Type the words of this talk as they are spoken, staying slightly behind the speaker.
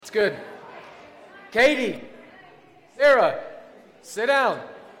Good. Katie, Sarah, sit down.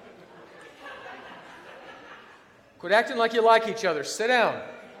 Quit acting like you like each other. Sit down.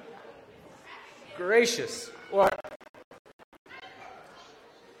 Gracious. What?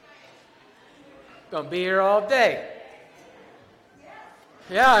 Gonna be here all day.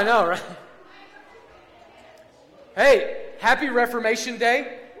 Yeah, I know, right? Hey, happy Reformation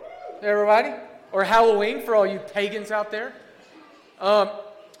Day, everybody. Or Halloween for all you pagans out there.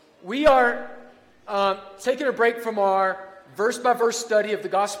 We are taking a break from our verse-by-verse study of the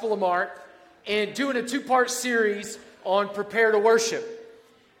Gospel of Mark and doing a two-part series on Prepare to Worship.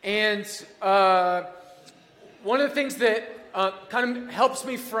 And one of the things that kind of helps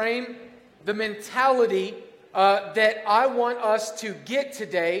me frame the mentality that I want us to get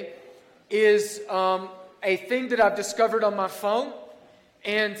today is a thing that I've discovered on my phone.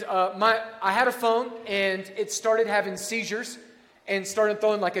 And I had a phone, and it started having seizures and started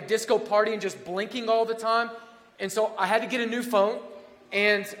throwing like a disco party and just blinking all the time. And so I had to get a new phone,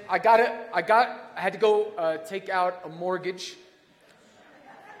 and I had to go take out a mortgage,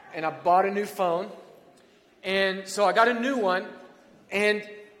 and I bought a new phone. And so I got a new one, and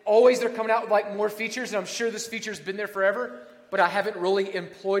always they're coming out with like more features, and I'm sure this feature's been there forever, but I haven't really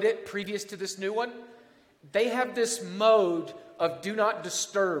employed it previous to this new one. They have this mode of do not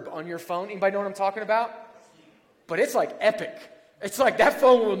disturb on your phone. Anybody know what I'm talking about? But it's like epic. It's like that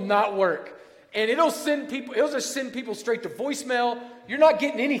phone will not work. And it'll just send people straight to voicemail. You're not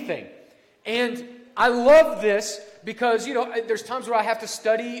getting anything. And I love this because, there's times where I have to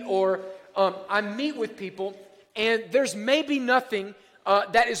study or I meet with people, and there's maybe nothing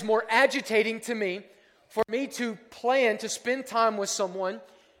that is more agitating to me for me to plan to spend time with someone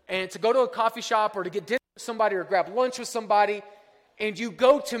and to go to a coffee shop or to get dinner with somebody or grab lunch with somebody, and you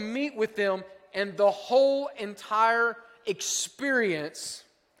go to meet with them, and the whole entire experience,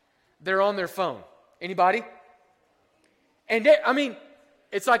 they're on their phone. Anybody? And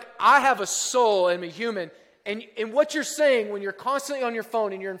it's like I have a soul and I'm a human, and what you're saying when you're constantly on your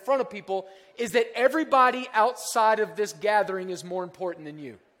phone and you're in front of people is that everybody outside of this gathering is more important than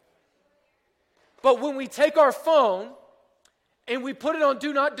you. But when we take our phone and we put it on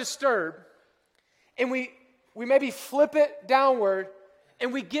Do Not Disturb, and we maybe flip it downward,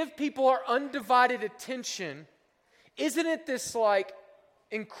 and we give people our undivided attention, isn't it this like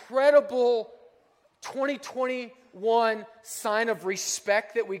incredible 2021 sign of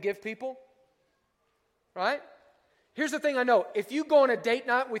respect that we give people? Right? Here's the thing I know. If you go on a date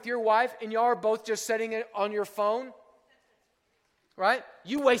night with your wife and y'all are both just sitting it on your phone, right?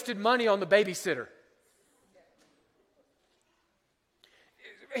 You wasted money on the babysitter.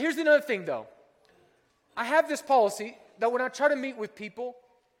 Here's another thing though. I have this policy that when I try to meet with people,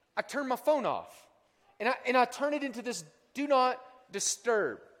 I turn my phone off. And I turn it into this do not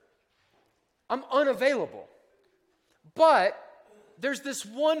disturb. I'm unavailable. But there's this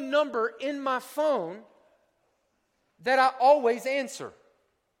one number in my phone that I always answer.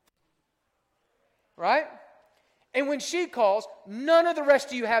 Right? And when she calls, none of the rest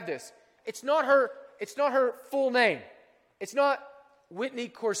of you have this. It's not her full name. It's not Whitney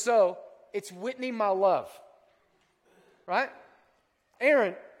Corso. It's Whitney, my love. Right?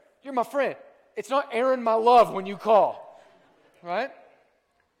 Aaron, you're my friend. It's not Aaron, my love, when you call. Right?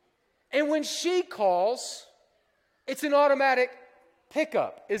 And when she calls, it's an automatic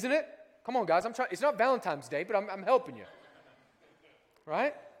pickup, isn't it? Come on, guys. It's not Valentine's Day, but I'm helping you.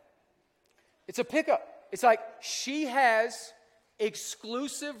 Right? It's a pickup. It's like she has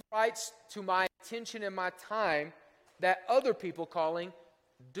exclusive rights to my attention and my time that other people calling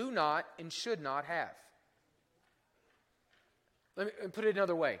do not and should not have. Let me put it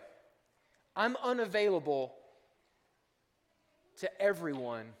another way. I'm unavailable to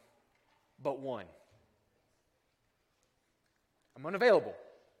everyone but one. I'm unavailable.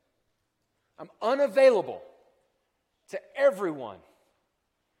 I'm unavailable to everyone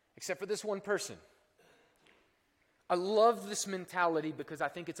except for this one person. I love this mentality because I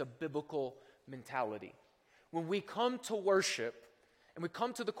think it's a biblical mentality. When we come to worship and we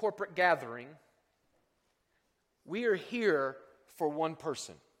come to the corporate gathering, we are here for one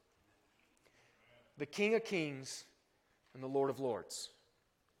person. The King of Kings and the Lord of Lords.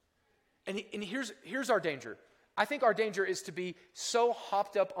 And here's our danger. I think our danger is to be so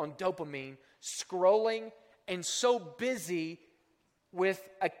hopped up on dopamine, scrolling, and so busy with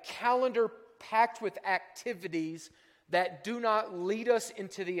a calendar packed with activities that do not lead us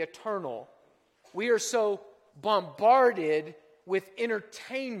into the eternal. We are so bombarded with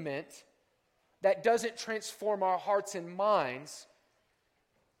entertainment that doesn't transform our hearts and minds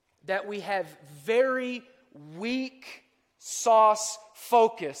that we have very weak sauce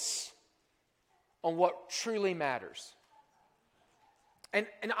focus on what truly matters. And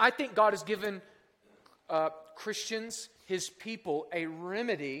I think God has given Christians, His people, a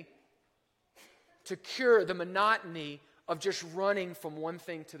remedy to cure the monotony of just running from one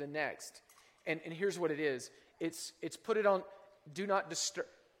thing to the next. And here's what it is. It's put it on, do not disturb.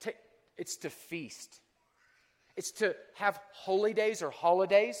 It's to feast. It's to have holy days or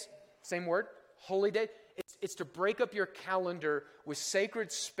holidays. Same word, holy day. It's to break up your calendar with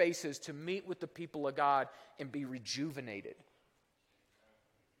sacred spaces to meet with the people of God and be rejuvenated.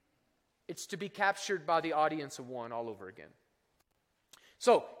 It's to be captured by the audience of one all over again.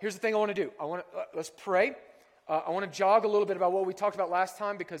 So here's the thing I want to do. Let's pray. I want to jog a little bit about what we talked about last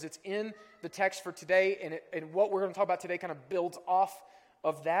time because it's in the text for today, and what we're going to talk about today kind of builds off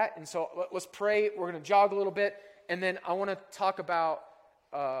of that. And so let's pray. We're going to jog a little bit, and then I want to talk about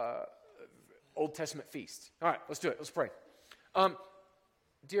Old Testament feast. All right, let's do it. Let's pray.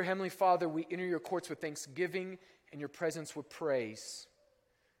 Dear Heavenly Father, we enter your courts with thanksgiving and your presence with praise.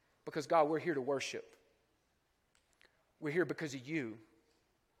 Because, God, we're here to worship. We're here because of you.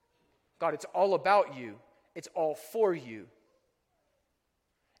 God, it's all about you. It's all for you.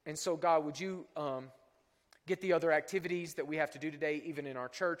 And so, God, would you get the other activities that we have to do today, even in our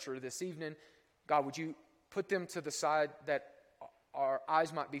church or this evening, God, would you put them to the side that our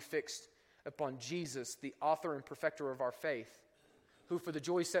eyes might be fixed upon Jesus, the author and perfecter of our faith, who for the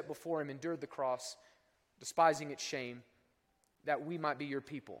joy set before him endured the cross, despising its shame, that we might be your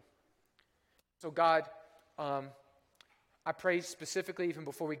people. So God, I pray specifically, even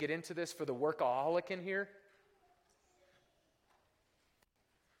before we get into this, for the workaholic in here,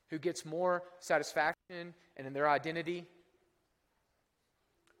 who gets more satisfaction and in their identity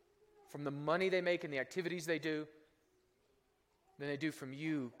from the money they make and the activities they do than they do from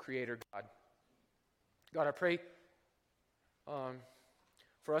you, Creator God. God, I pray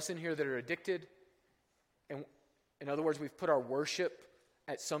for us in here that are addicted, and in other words, we've put our worship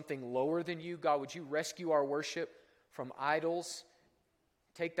at something lower than you. God, would you rescue our worship from idols?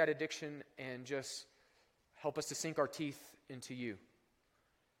 Take that addiction and just help us to sink our teeth into you.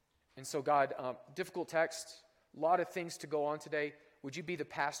 And so, God, difficult text, a lot of things to go on today. Would you be the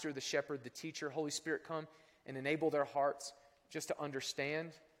pastor, the shepherd, the teacher? Holy Spirit, come and enable their hearts just to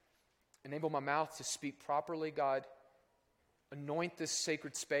understand. Enable my mouth to speak properly, God. Anoint this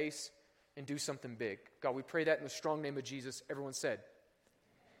sacred space and do something big. God, we pray that in the strong name of Jesus. Everyone said,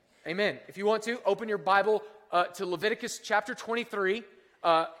 amen. If you want to, open your Bible to Leviticus chapter 23.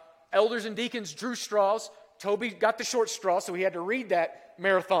 Elders and deacons drew straws. Toby got the short straw, so he had to read that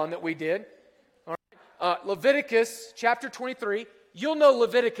marathon that we did. All right. Leviticus chapter 23. You'll know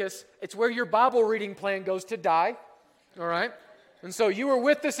Leviticus. It's where your Bible reading plan goes to die. All right? And so you were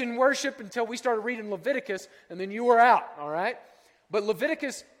with us in worship until we started reading Leviticus, and then you were out. All right? But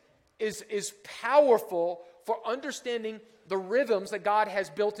Leviticus is powerful for understanding the rhythms that God has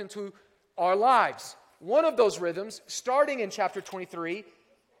built into our lives. One of those rhythms, starting in chapter 23,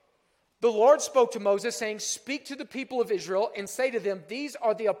 the Lord spoke to Moses, saying, "Speak to the people of Israel and say to them, these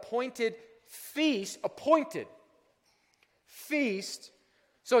are the appointed feasts," appointed feast.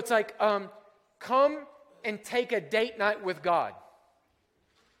 So it's like, come and take a date night with God.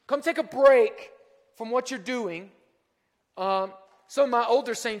 Come take a break from what you're doing. Some of my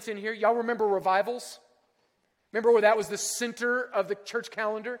older saints in here, y'all remember revivals? Remember where that was the center of the church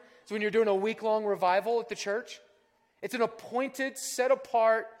calendar? So when you're doing a week-long revival at the church, it's an appointed,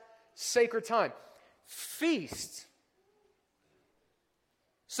 set-apart, sacred time. Feast.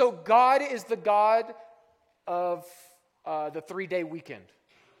 So God is the God of the 3-day weekend.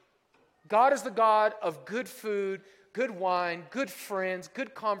 God is the God of good food, good wine, good friends,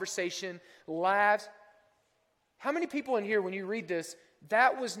 good conversation, laughs. How many people in here, when you read this,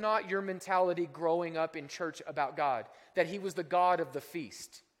 that was not your mentality growing up in church about God, that He was the God of the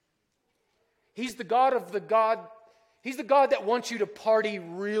feast? He's the God He's the God that wants you to party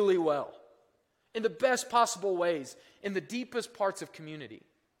really well, in the best possible ways, in the deepest parts of community.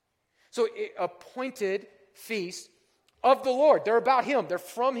 So, appointed feast of the Lord. They're about Him. They're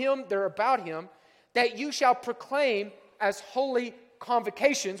from Him. They're about Him. That you shall proclaim as holy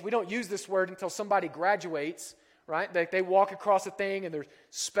convocations. We don't use this word until somebody graduates, right? They walk across a thing and there's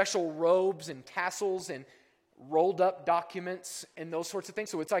special robes and tassels and rolled up documents and those sorts of things.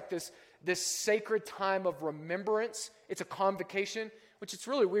 So it's like this sacred time of remembrance. It's a convocation, which it's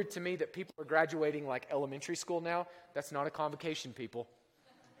really weird to me that people are graduating like elementary school now. That's not a convocation, people.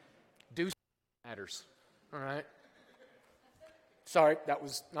 Do matters, all right? Sorry, that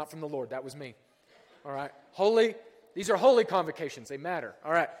was not from the Lord. That was me. All right. Holy, these are holy convocations. They matter.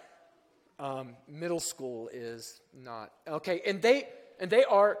 All right. Middle school is not. Okay, and they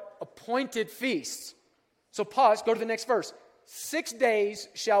are appointed feasts. So pause, go to the next verse. 6 days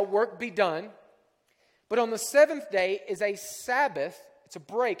shall work be done, but on the seventh day is a Sabbath. It's a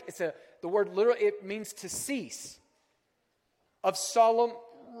break. The word literally, it means to cease. Of solemn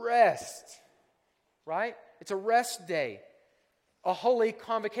rest. Right? It's a rest day. A holy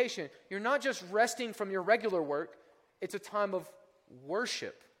convocation. You're not just resting from your regular work. It's a time of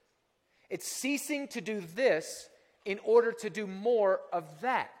worship. It's ceasing to do this in order to do more of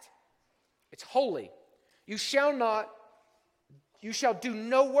that. It's holy. You shall do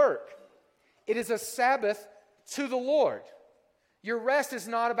no work. It is a Sabbath to the Lord. Your rest is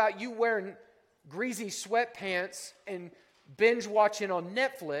not about you wearing greasy sweatpants and binge watching on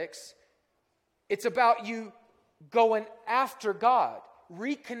Netflix. It's about you going after God,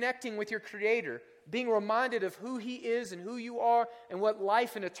 reconnecting with your Creator, being reminded of who He is and who you are and what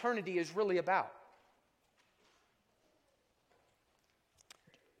life and eternity is really about.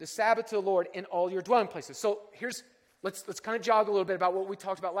 The Sabbath to the Lord in all your dwelling places. So let's kind of jog a little bit about what we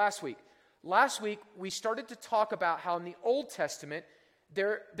talked about last week. Last week, we started to talk about how in the Old Testament,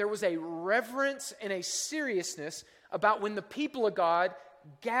 there was a reverence and a seriousness about when the people of God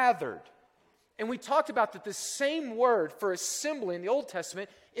gathered. And we talked about that the same word for assembly in the Old Testament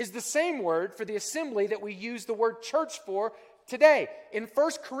is the same word for the assembly that we use the word church for today. In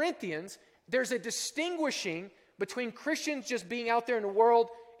 1 Corinthians, there's a distinguishing between Christians just being out there in the world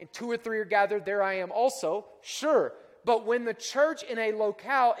and 2 or 3 are gathered, there I am also, sure. But when the church in a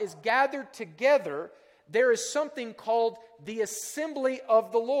locale is gathered together, there is something called the assembly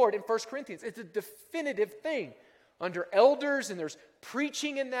of the Lord in 1 Corinthians. It's a definitive thing. Under elders, and there's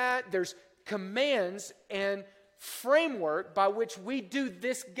preaching in that, there's commands and framework by which we do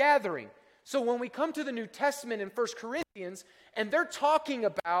this gathering. So when we come to the New Testament in 1 Corinthians, and they're talking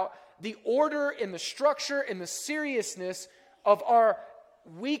about the order and the structure and the seriousness of our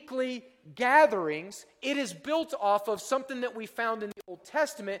weekly gatherings, it is built off of something that we found in the Old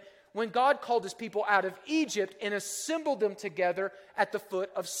Testament when God called His people out of Egypt and assembled them together at the foot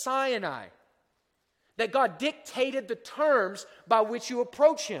of Sinai. That God dictated the terms by which you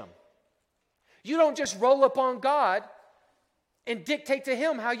approach Him. You don't just roll up on God and dictate to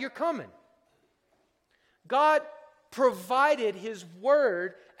Him how you're coming. God provided His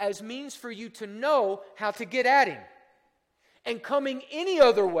Word as means for you to know how to get at Him. And coming any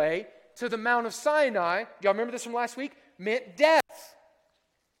other way to the Mount of Sinai, y'all remember this from last week, meant death.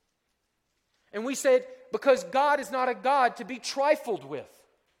 And we said, because God is not a God to be trifled with.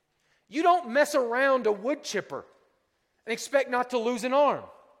 You don't mess around a wood chipper and expect not to lose an arm.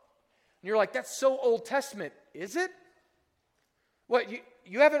 And you're like, that's so Old Testament. Is it? What,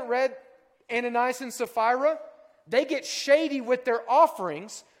 you haven't read Ananias and Sapphira? They get shady with their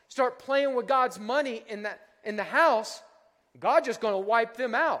offerings, start playing with God's money in the house. God's just going to wipe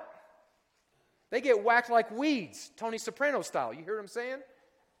them out. They get whacked like weeds, Tony Soprano style. You hear what I'm saying?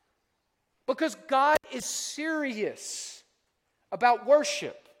 Because God is serious about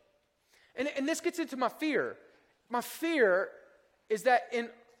worship. And this gets into my fear. My fear is that in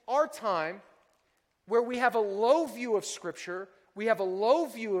our time, where we have a low view of Scripture, we have a low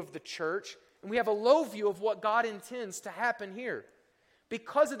view of the church, and we have a low view of what God intends to happen here.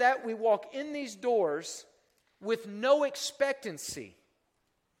 Because of that, we walk in these doors with no expectancy.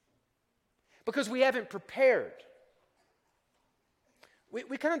 Because we haven't prepared.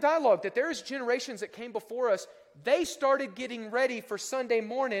 We kind of dialogued that there's generations that came before us, they started getting ready for Sunday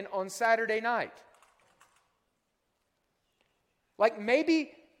morning on Saturday night. Like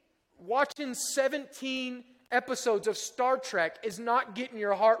maybe watching 17 episodes of Star Trek is not getting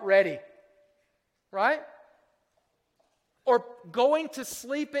your heart ready. Right? Or going to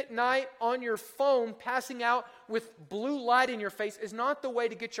sleep at night on your phone, passing out with blue light in your face is not the way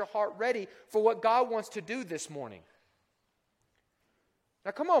to get your heart ready for what God wants to do this morning. Now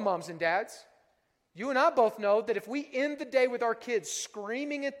come on, moms and dads. You and I both know that if we end the day with our kids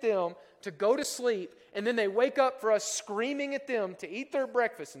screaming at them to go to sleep, and then they wake up for us screaming at them to eat their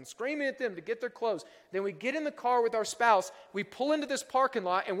breakfast and screaming at them to get their clothes, then we get in the car with our spouse, we pull into this parking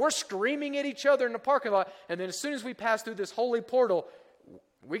lot, and we're screaming at each other in the parking lot, and then as soon as we pass through this holy portal,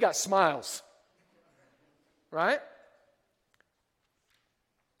 we got smiles. Right?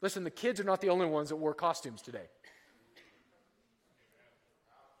 Listen, the kids are not the only ones that wore costumes today.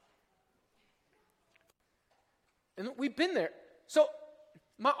 And we've been there. So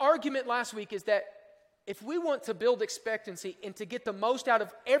my argument last week is that if we want to build expectancy and to get the most out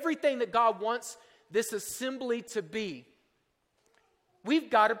of everything that God wants this assembly to be,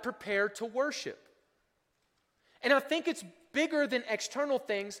 we've got to prepare to worship. And I think it's bigger than external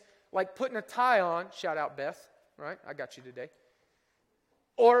things, like putting a tie on, shout out Beth, right? I got you today.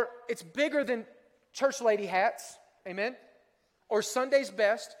 Or it's bigger than church lady hats, amen? Or Sunday's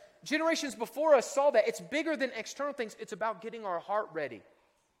best. Generations before us saw that. It's bigger than external things. It's about getting our heart ready.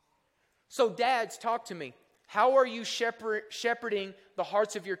 So dads, talk to me. How are you shepherding the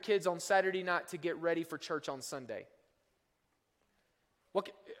hearts of your kids on Saturday night to get ready for church on Sunday?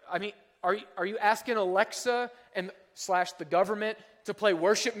 Are you asking Alexa and / the government to play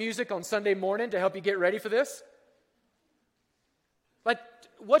worship music on Sunday morning to help you get ready for this? Like,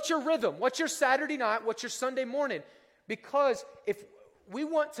 what's your rhythm? What's your Saturday night? What's your Sunday morning? Because if we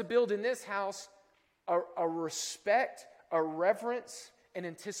want to build in this house a respect, a reverence, and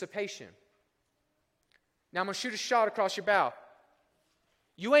anticipation. Now, I'm going to shoot a shot across your bow.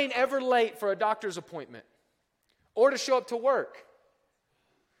 You ain't ever late for a doctor's appointment or to show up to work.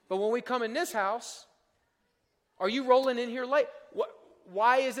 But when we come in this house, are you rolling in here late?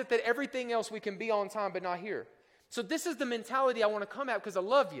 Why is it that everything else we can be on time but not here? So this is the mentality I want to come at because I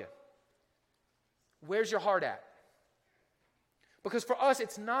love you. Where's your heart at? Because for us,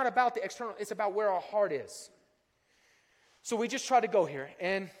 it's not about the external, it's about where our heart is. So we just try to go here.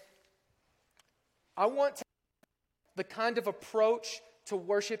 And I want to have the kind of approach to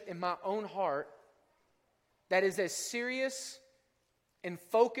worship in my own heart that is as serious and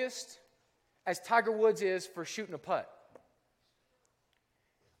focused as Tiger Woods is for shooting a putt.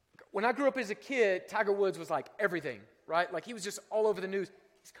 When I grew up as a kid, Tiger Woods was like everything, right? Like he was just all over the news.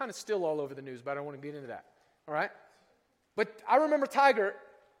 He's kind of still all over the news, but I don't want to get into that, all right? But I remember Tiger,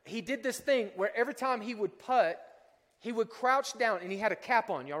 he did this thing where every time he would putt, he would crouch down, and he had a cap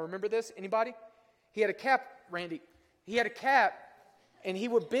on. Y'all remember this? Anybody? He had a cap, Randy. He had a cap, and he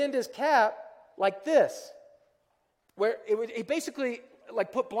would bend his cap like this, where he basically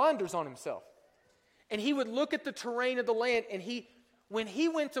like put blinders on himself. And he would look at the terrain of the land, and when he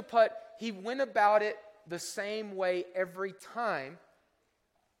went to putt, he went about it the same way every time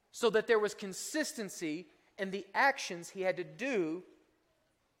so that there was consistency in the actions he had to do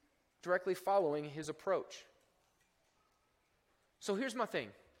directly following his approach. So here's my thing.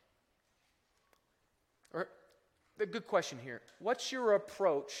 The good question here. What's your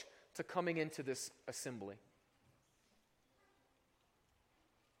approach to coming into this assembly?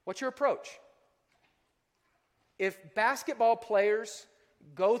 What's your approach? If basketball players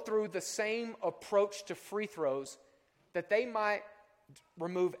go through the same approach to free throws, that they might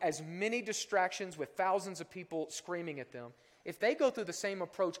remove as many distractions with thousands of people screaming at them, if they go through the same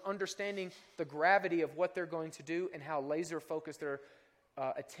approach, understanding the gravity of what they're going to do and how laser focused their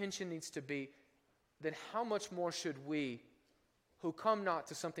attention needs to be, then how much more should we, who come not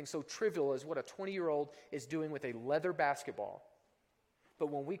to something so trivial as what a 20-year-old is doing with a leather basketball, but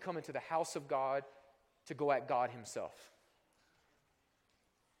when we come into the house of God to go at God himself.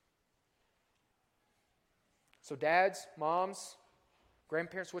 So dads, moms,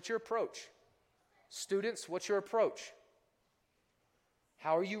 grandparents, what's your approach? Students, what's your approach?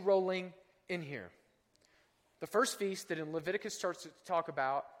 How are you rolling in here? The first feast that in Leviticus starts to talk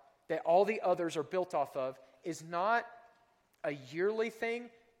about, that all the others are built off of, is not a yearly thing,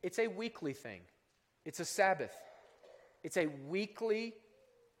 it's a weekly thing. It's a Sabbath. It's a weekly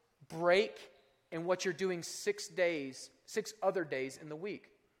break in what you're doing 6 other days in the week.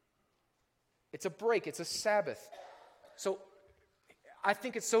 It's a break, it's a Sabbath. So I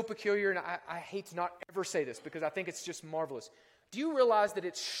think it's so peculiar, and I hate to not ever say this because I think it's just marvelous. Do you realize that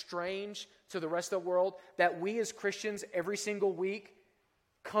it's strange to the rest of the world that we as Christians every single week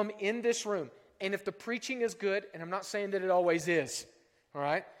come in this room, and if the preaching is good, and I'm not saying that it always is, all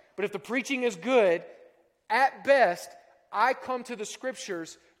right? But if the preaching is good, at best, I come to the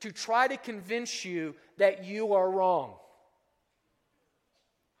scriptures to try to convince you that you are wrong.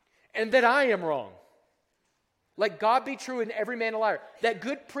 And that I am wrong. Let God be true and every man a liar. That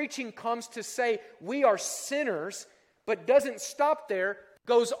good preaching comes to say we are sinners, but doesn't stop there,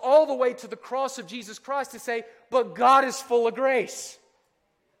 goes all the way to the cross of Jesus Christ to say, but God is full of grace.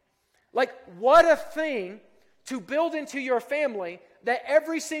 Like, what a thing to build into your family that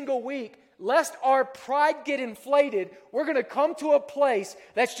every single week, lest our pride get inflated, we're going to come to a place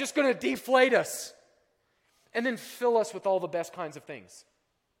that's just going to deflate us and then fill us with all the best kinds of things.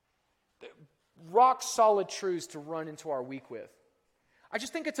 Rock solid truths to run into our week with. I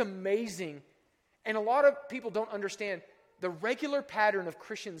just think it's amazing, and a lot of people don't understand the regular pattern of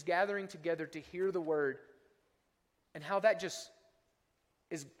Christians gathering together to hear the word and how that just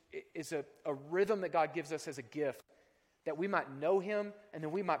is a rhythm that God gives us as a gift that we might know Him and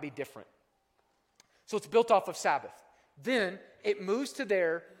then we might be different. So it's built off of Sabbath. Then it moves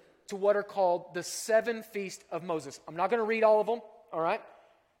to what are called the 7 feasts of Moses. I'm not going to read all of them, all right?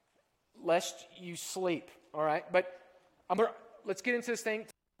 lest you sleep. All right, but let's get into this thing.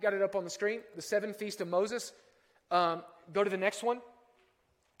 Got it up on the screen. The 7 Feasts of Moses. Go to the next one.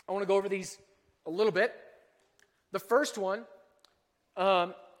 I want to go over these a little bit. The first one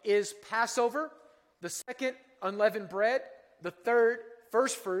is Passover. The second, unleavened bread. The third,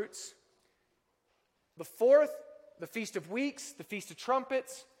 first fruits. The fourth, the Feast of Weeks, the Feast of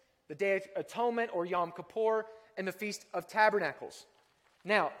Trumpets, the Day of Atonement or Yom Kippur, and the Feast of Tabernacles.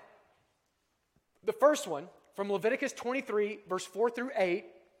 Now, the first one, from Leviticus 23, verse 4 through 8,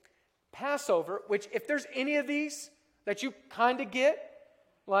 Passover, which if there's any of these that you kind of get,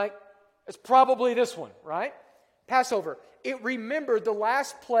 like, it's probably this one, right? Passover. It remembered the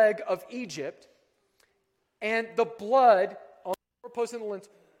last plague of Egypt, and the blood on the doorpost and the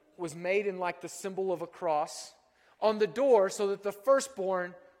lintel was made in like the symbol of a cross on the door so that the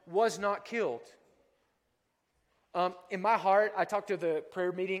firstborn was not killed. In my heart, I talked to the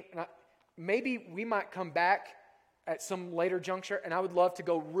prayer meeting, and maybe we might come back at some later juncture, and I would love to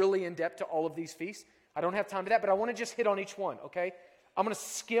go really in depth to all of these feasts. I don't have time for that, but I want to just hit on each one, okay? I'm going to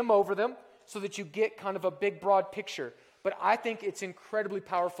skim over them so that you get kind of a big, broad picture. But I think it's incredibly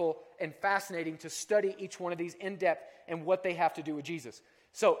powerful and fascinating to study each one of these in depth and what they have to do with Jesus.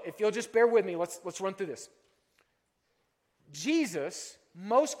 So if you'll just bear with me, let's run through this. Jesus,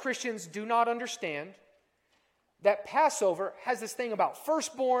 most Christians do not understand that Passover has this thing about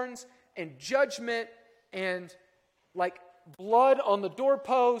firstborns and judgment and like blood on the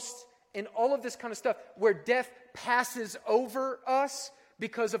doorposts and all of this kind of stuff where death passes over us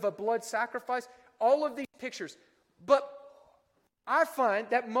because of a blood sacrifice. All of these pictures. But I find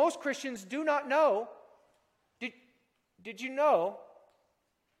that most Christians do not know. Did you know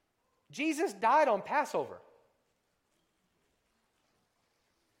Jesus died on Passover?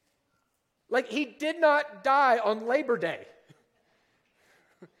 Like, he did not die on Labor Day.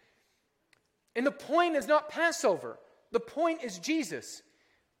 And the point is not Passover. The point is Jesus.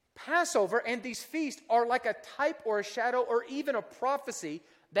 Passover and these feasts are like a type or a shadow or even a prophecy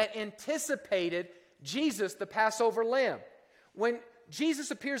that anticipated Jesus, the Passover lamb. When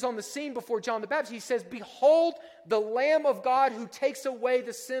Jesus appears on the scene before John the Baptist, he says, "Behold the Lamb of God who takes away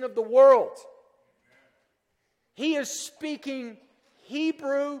the sin of the world." He is speaking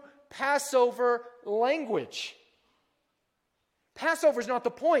Hebrew Passover language. Passover is not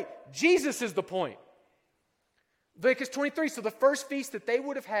the point. Jesus is the point. Leviticus 23, so the first feast that they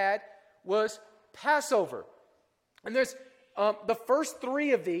would have had was Passover. And there's the first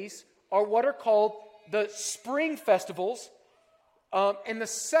 3 of these are what are called the spring festivals. And the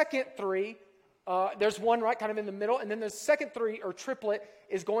second 3, there's one right kind of in the middle, and then the second 3, or triplet,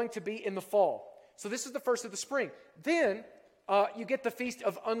 is going to be in the fall. So this is the first of the spring. Then you get the Feast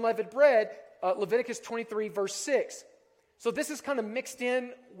of Unleavened Bread, Leviticus 23, verse 6. So this is kind of mixed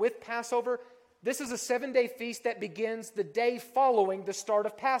in with Passover. This is a 7-day feast that begins the day following the start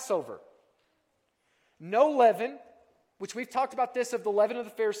of Passover. No leaven, which we've talked about this of the leaven of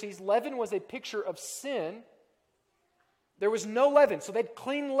the Pharisees. Leaven was a picture of sin. There was no leaven. So they'd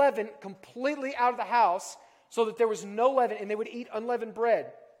clean leaven completely out of the house so that there was no leaven, and they would eat unleavened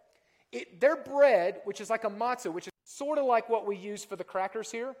bread. Their bread, which is like a matzah, which is sort of like what we use for the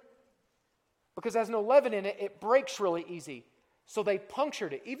crackers here, because it has no leaven in it, it breaks really easy. So they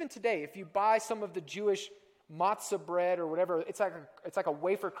punctured it. Even today, if you buy some of the Jewish matzah bread or whatever, it's like a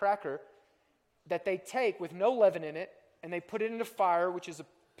wafer cracker that they take with no leaven in it, and they put it into fire, which is a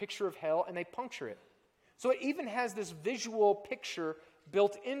picture of hell, and they puncture it. So it even has this visual picture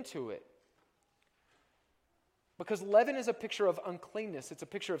built into it. Because leaven is a picture of uncleanness. It's a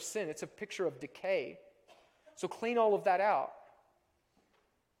picture of sin. It's a picture of decay. So clean all of that out.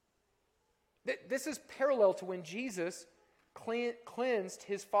 This is parallel to when Jesus cleansed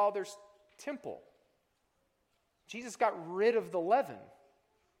his Father's temple. Jesus got rid of the leaven.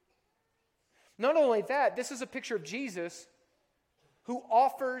 Not only that, this is a picture of Jesus who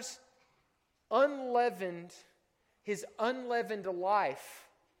offers his unleavened life,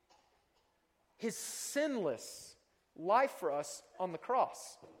 his sinless life for us on the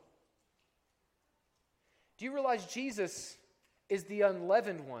cross. Do you realize Jesus is the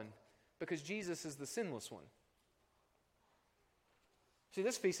unleavened one because Jesus is the sinless one? See,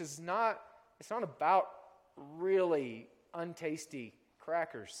 this feast it's not about really untasty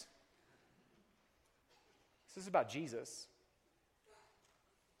crackers. This is about Jesus.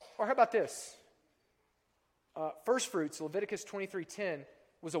 Or how about this? First fruits, Leviticus 23:10,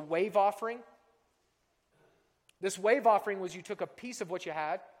 was a wave offering. This wave offering was you took a piece of what you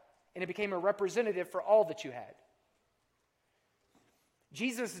had, and it became a representative for all that you had.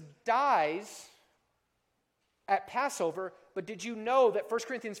 Jesus dies at Passover But did you know that 1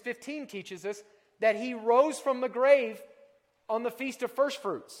 Corinthians 15 teaches us that he rose from the grave on the Feast of First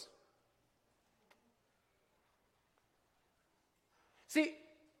Fruits? See,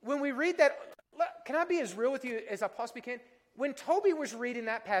 when we read that, can I be as real with you as I possibly can? When Toby was reading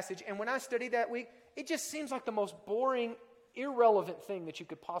that passage and when I studied that week, it just seems like the most boring, irrelevant thing that you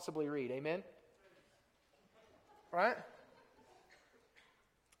could possibly read. Amen? Right?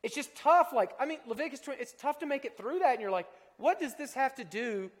 It's just tough. Leviticus 20, it's tough to make it through that. And you're like, what does this have to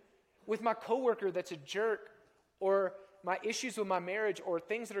do with my coworker that's a jerk, or my issues with my marriage, or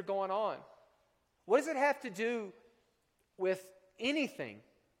things that are going on? What does it have to do with anything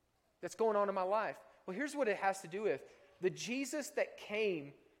that's going on in my life? Well, here's what it has to do with. The Jesus that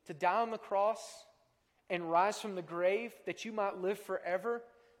came to die on the cross and rise from the grave that you might live forever,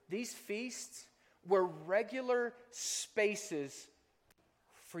 these feasts were regular spaces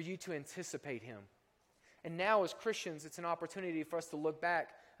for you to anticipate him. And now as Christians, it's an opportunity for us to look back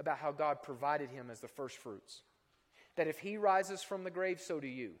about how God provided him as the first fruits. That if he rises from the grave, so do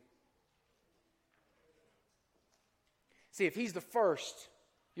you. See, if he's the first,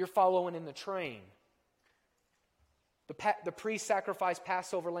 you're following in the train. The priest sacrificed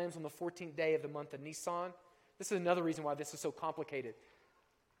Passover lambs on the 14th day of the month of Nisan. This is another reason why this is so complicated.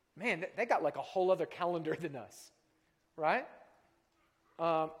 Man, they got like a whole other calendar than us, right?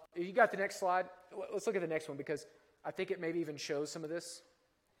 You got the next slide? Let's look at the next one because I think it maybe even shows some of this.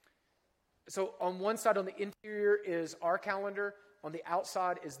 So on one side, on the interior, is our calendar. On the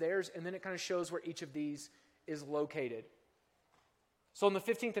outside is theirs. And then it kind of shows where each of these is located. So on the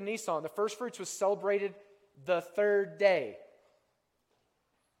 15th of Nisan, the first fruits was celebrated the third day.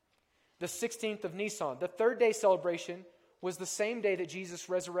 The 16th of Nisan, the third day celebration, was the same day that Jesus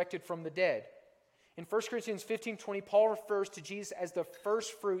resurrected from the dead. In 1 Corinthians 15:20, Paul refers to Jesus as the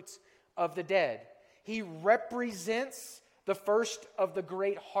first fruits of the dead. He represents the first of the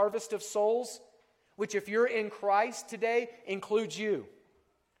great harvest of souls, which if you're in Christ today, includes you,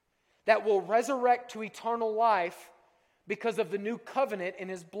 that will resurrect to eternal life because of the new covenant in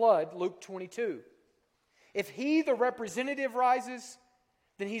his blood, Luke 22. If he, the representative, rises,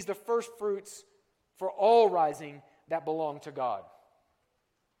 then he's the first fruits for all rising that belong to God.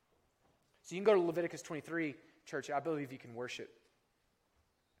 So you can go to Leviticus 23, church. I believe you can worship.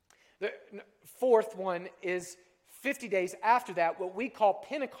 The fourth one is 50 days after that, what we call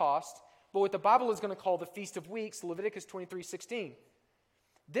Pentecost, but what the Bible is going to call the Feast of Weeks, Leviticus 23:16.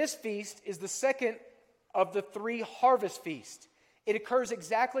 This feast is the second of the three harvest feasts. It occurs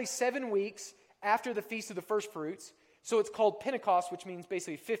exactly 7 weeks after the Feast of the First Fruits, so it's called Pentecost, which means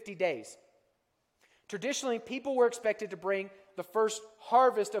basically 50 days. Traditionally, people were expected to bring the first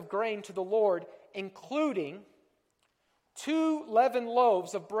harvest of grain to the Lord, including 2 leavened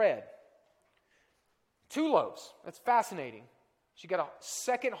loaves of bread. 2 loaves. That's fascinating. So you got a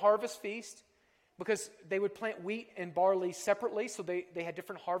second harvest feast because they would plant wheat and barley separately, so they had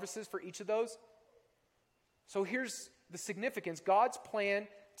different harvests for each of those. So here's the significance. God's plan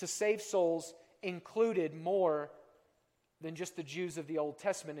to save souls included more than just the Jews of the Old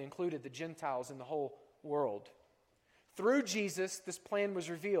Testament. It included the Gentiles in the whole world. Through Jesus, this plan was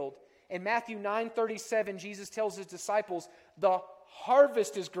revealed. In Matthew 9:37, Jesus tells his disciples, the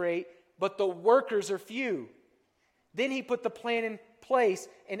harvest is great, but the workers are few. Then he put the plan in place.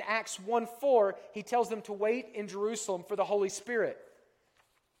 In Acts 1:4, he tells them to wait in Jerusalem for the Holy Spirit.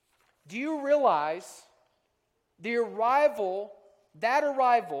 Do you realize that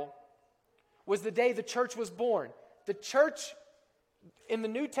arrival was the day the church was born? The church in the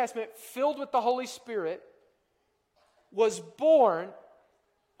New Testament, filled with the Holy Spirit, was born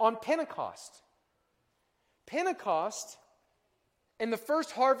on Pentecost. Pentecost and the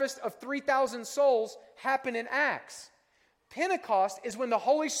first harvest of 3,000 souls happened in Acts. Pentecost is when the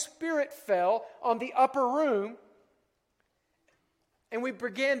Holy Spirit fell on the upper room and we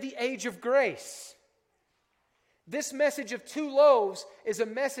began the age of grace. This message of 2 loaves is a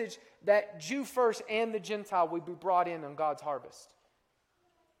message that Jew first and the Gentile would be brought in on God's harvest.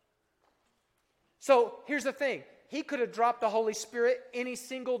 So here's the thing. He could have dropped the Holy Spirit any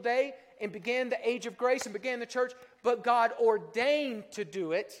single day and began the age of grace and began the church, but God ordained to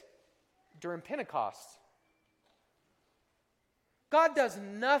do it during Pentecost. God does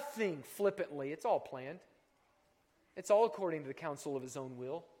nothing flippantly. It's all planned. It's all according to the counsel of his own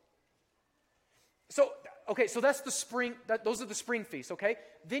will. So that's the spring. Those are the spring feasts, okay?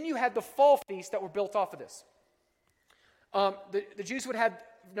 Then you had the fall feasts that were built off of this. The Jews would have,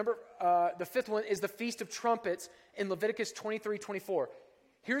 the fifth one is the Feast of Trumpets in Leviticus 23:24.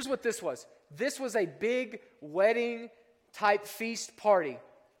 Here's what this was. This was a big wedding type feast party.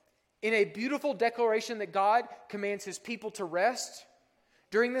 in a beautiful declaration that God commands his people to rest,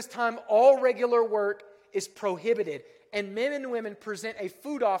 during this time all regular work is prohibited, and men and women present a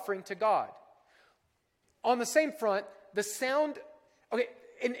food offering to God. On the same front, the sound,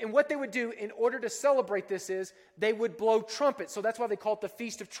 and what they would do in order to celebrate this is they would blow trumpets. So that's why they call it the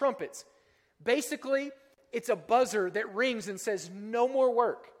Feast of Trumpets. Basically, it's a buzzer that rings and says, no more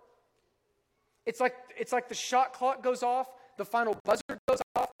work. It's like the shot clock goes off, the final buzzer goes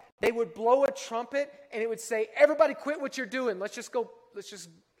off. They would blow a trumpet and it would say, everybody quit what you're doing. Let's go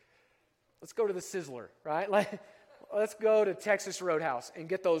to the Sizzler, right? Let's go to Texas Roadhouse and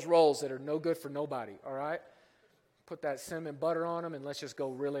get those rolls that are no good for nobody, all right? Put that cinnamon butter on them and let's just go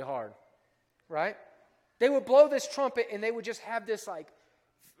really hard, right? They would blow this trumpet and they would just have this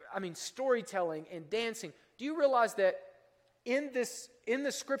storytelling and dancing. Do you realize that in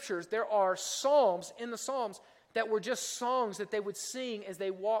the scriptures, there are psalms in the Psalms that were just songs that they would sing as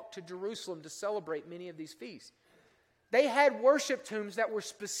they walked to Jerusalem to celebrate many of these feasts? They had worship tunes that were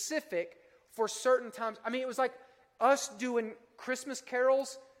specific for certain times. I mean, it was like us doing Christmas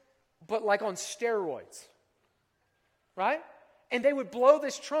carols, but like on steroids, right? And they would blow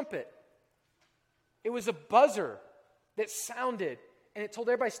this trumpet. It was a buzzer that sounded, and it told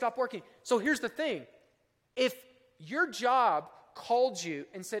everybody to stop working. So here's the thing. If your job called you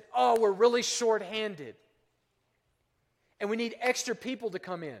and said, oh, we're really short-handed, and we need extra people to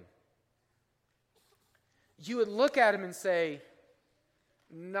come in, you would look at him and say,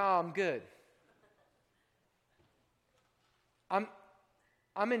 no, I'm good.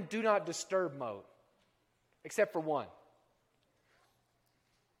 I'm in do not disturb mode, except for one.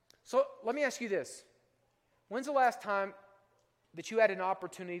 So let me ask you this. When's the last time that you had an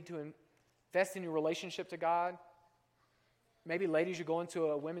opportunity to invest in your relationship to God? Maybe ladies, you're going to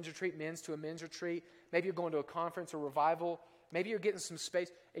a women's retreat, men's to a men's retreat. Maybe you're going to a conference or revival. Maybe you're getting some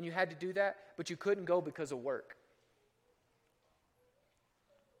space and you had to do that, but you couldn't go because of work.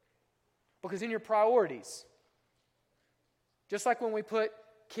 Because in your priorities, just like when we put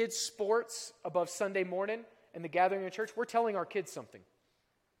kids' sports above Sunday morning and the gathering in church, we're telling our kids something.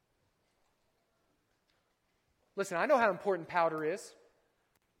 Listen, I know how important powder is,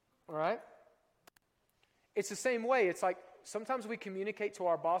 all right? It's the same way. It's like sometimes we communicate to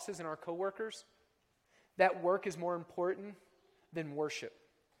our bosses and our coworkers that work is more important than worship.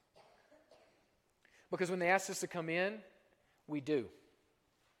 Because when they ask us to come in, we do.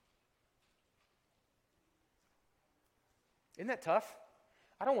 Isn't that tough?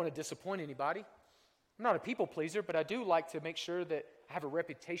 I don't want to disappoint anybody. I'm not a people pleaser, but I do like to make sure that I have a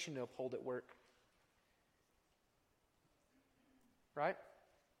reputation to uphold at work. Right?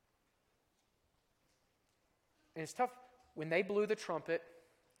 And it's tough. When they blew the trumpet,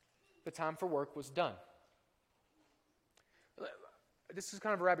 the time for work was done. This is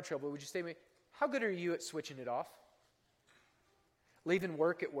kind of a rabbit trail, but would you say to me, how good are you at switching it off? Leaving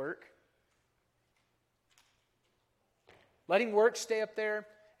work at work? Letting work stay up there,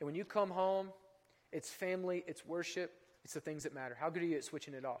 and when you come home, it's family, it's worship, it's the things that matter. How good are you at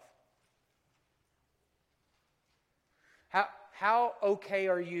switching it off? How okay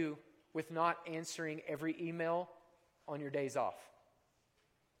are you with not answering every email on your days off?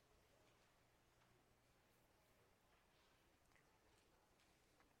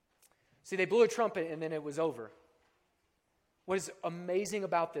 See, they blew a trumpet and then it was over. What is amazing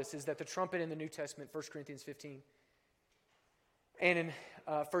about this is that the trumpet in the New Testament, 1 Corinthians 15, and in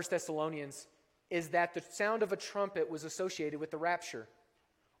 1 Thessalonians, is that the sound of a trumpet was associated with the rapture,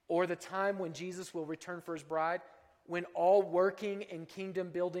 or the time when Jesus will return for his bride, when all working and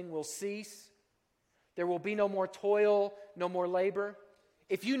kingdom building will cease. There will be no more toil, no more labor.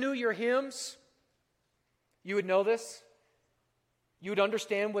 If you knew your hymns, you would know this. You would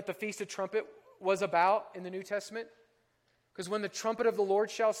understand what the Feast of Trumpet was about in the New Testament. Because when the trumpet of the Lord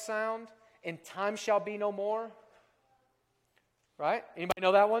shall sound, and time shall be no more. Right? Anybody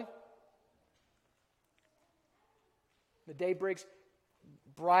know that one? The day breaks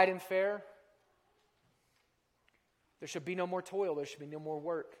bright and fair. There shall be no more toil. There shall be no more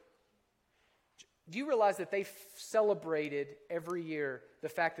work. Do you realize that they celebrated every year the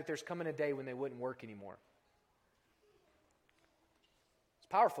fact that there's coming a day when they wouldn't work anymore? It's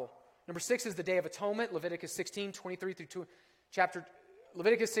powerful. Number 6 is the Day of Atonement, Leviticus 16, 23 through 2,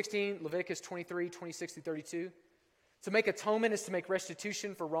 Leviticus 16, Leviticus 23, 26 through 32. To make atonement is to make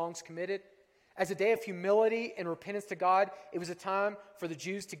restitution for wrongs committed. As a day of humility and repentance to God, it was a time for the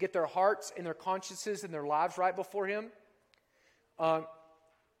Jews to get their hearts and their consciences and their lives right before Him.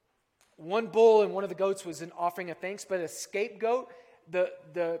 One bull and one of the goats was an offering of thanks, but a scapegoat,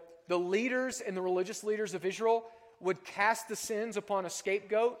 the leaders and the religious leaders of Israel would cast the sins upon a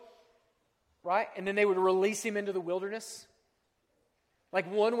scapegoat right? And then they would release him into the wilderness.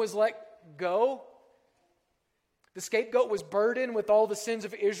 Like one was let go. The scapegoat was burdened with all the sins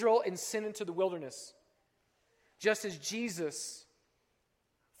of Israel and sent into the wilderness. Just as Jesus,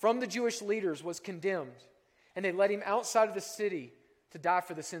 from the Jewish leaders, was condemned, and they led him outside of the city to die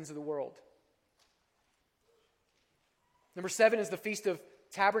for the sins of the world. Number 7 is the Feast of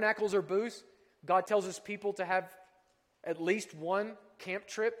Tabernacles or Booths. God tells his people to have at least one camp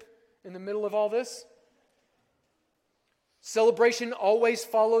trip in the middle of all this. Celebration always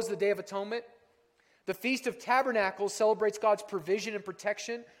follows the Day of Atonement. The Feast of Tabernacles celebrates God's provision and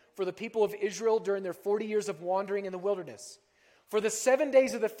protection for the people of Israel during their 40 years of wandering in the wilderness. For the 7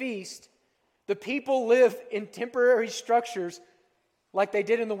 days of the feast, the people live in temporary structures like they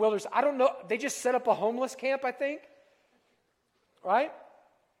did in the wilderness. I don't know, they just set up a homeless camp, I think. Right?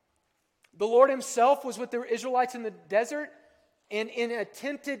 The Lord himself was with the Israelites in the desert and in a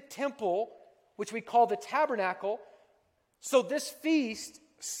tented temple, which we call the tabernacle. So this feast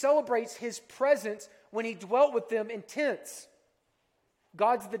celebrates his presence when he dwelt with them in tents.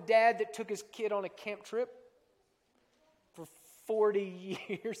 God's the dad that took his kid on a camp trip for 40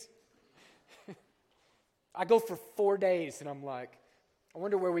 years. I go for 4 days and I'm like, I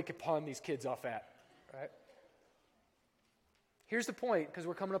wonder where we could pawn these kids off at, right? Here's the point, because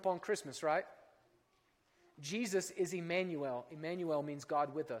we're coming up on Christmas, right? Jesus is Emmanuel. Emmanuel means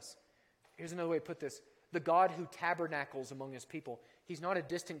God with us. Here's another way to put this. The God who tabernacles among his people. He's not a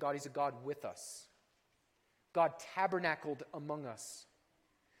distant God, he's a God with us. God tabernacled among us.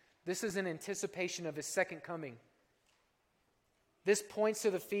 This is an anticipation of his second coming. This points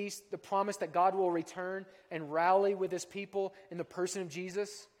to the feast, the promise that God will return and rally with his people in the person of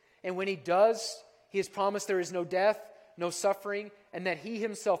Jesus. And when he does, he has promised there is no death, no suffering, and that he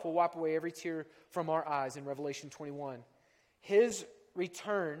himself will wipe away every tear from our eyes in Revelation 21. His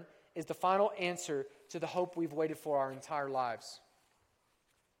return is the final answer to the hope we've waited for our entire lives.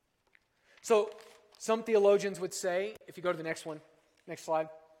 So, some theologians would say, if you go to the next one, next slide,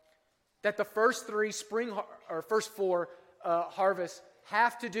 that the first first four harvests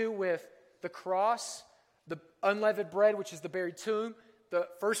have to do with the cross, the unleavened bread, which is the buried tomb, the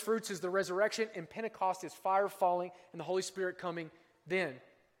first fruits is the resurrection, and Pentecost is fire falling and the Holy Spirit coming then.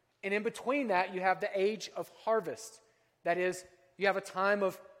 And in between that, you have the age of harvest. That is, you have a time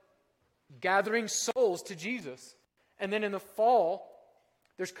of gathering souls to Jesus. And then in the fall,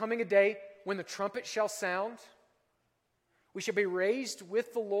 there's coming a day when the trumpet shall sound. We shall be raised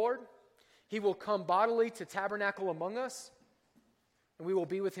with the Lord. He will come bodily to tabernacle among us, and we will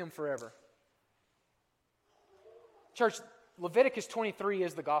be with him forever. Church, Leviticus 23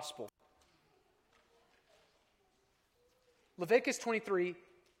 is the gospel. Leviticus 23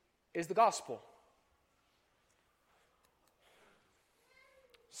 is the gospel.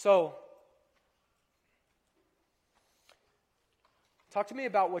 So, talk to me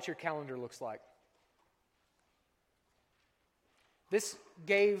about what your calendar looks like. This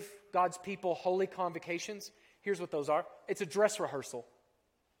gave God's people holy convocations. Here's what those are. It's a dress rehearsal.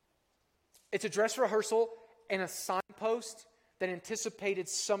 It's a dress rehearsal and a signpost that anticipated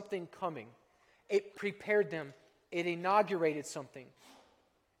something coming. It prepared them. It inaugurated something.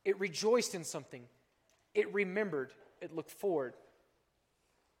 It rejoiced in something. It remembered. It looked forward.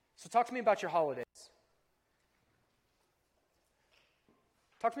 So talk to me about your holidays.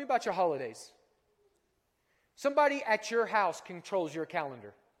 Talk to me about your holidays. Somebody at your house controls your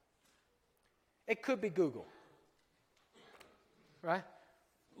calendar. It could be Google. Right?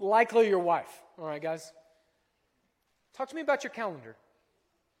 Likely your wife. All right, guys? Talk to me about your calendar.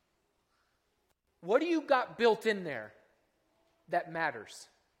 What do you got built in there that matters?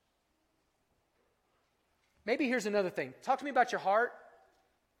 Maybe here's another thing. Talk to me about your heart.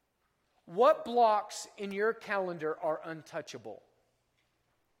 What blocks in your calendar are untouchable?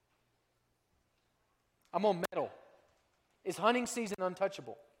 I'm on metal. Is hunting season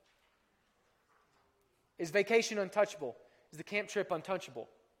untouchable? Is vacation untouchable? Is the camp trip untouchable?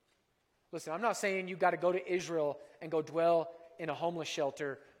 Listen, I'm not saying you got to go to Israel and go dwell in a homeless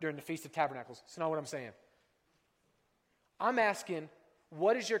shelter during the Feast of Tabernacles. That's not what I'm saying. I'm asking,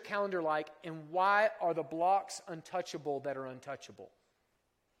 what is your calendar like, and why are the blocks untouchable that are untouchable?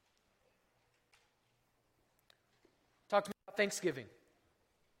 Talk to me about Thanksgiving.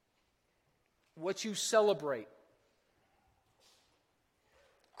 What you celebrate.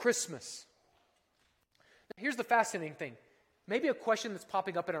 Christmas. Now, here's the fascinating thing. Maybe a question that's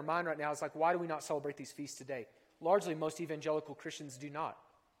popping up in our mind right now is like, why do we not celebrate these feasts today? Largely, most evangelical Christians do not.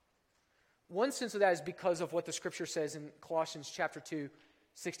 One sense of that is because of what the Scripture says in Colossians chapter 2,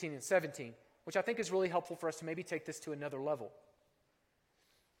 16 and 17, which I think is really helpful for us to maybe take this to another level.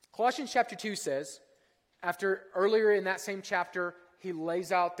 Colossians chapter 2 says, after earlier in that same chapter, he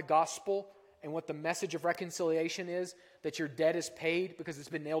lays out the gospel and what the message of reconciliation is, that your debt is paid because it's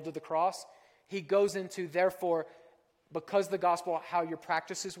been nailed to the cross. He goes into, therefore, because of the gospel, how your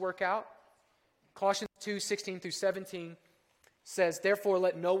practices work out. Colossians 2, 16 through 17 says, therefore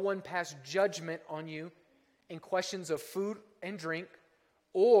let no one pass judgment on you in questions of food and drink,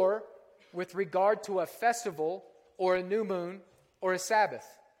 or with regard to a festival, or a new moon, or a Sabbath.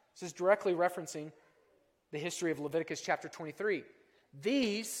 This is directly referencing the history of Leviticus chapter 23.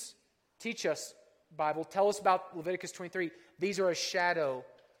 These, teach us, Bible, tell us about Leviticus 23. These are a shadow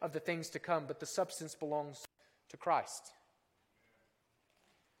of the things to come, but the substance belongs to Christ.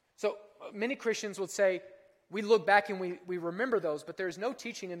 So many Christians would say, we look back and we remember those, but there's no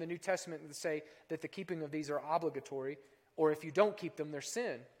teaching in the New Testament to say that the keeping of these are obligatory, or if you don't keep them, they're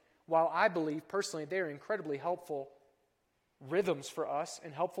sin. While I believe, personally, they're incredibly helpful rhythms for us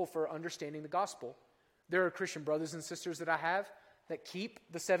and helpful for understanding the gospel. There are Christian brothers and sisters that I have that keep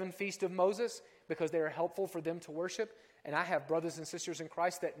the 7 feasts of Moses because they are helpful for them to worship. And I have brothers and sisters in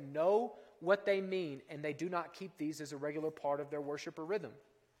Christ that know what they mean, and they do not keep these as a regular part of their worship or rhythm.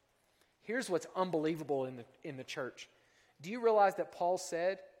 Here's what's unbelievable in the church. Do you realize that Paul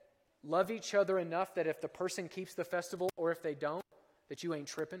said, love each other enough that if the person keeps the festival or if they don't, that you ain't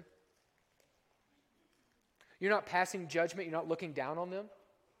tripping? You're not passing judgment. You're not looking down on them.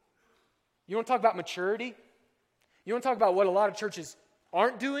 You want to talk about maturity? You want to talk about what a lot of churches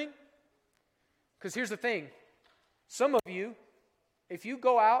aren't doing? Because here's the thing. Some of you, if you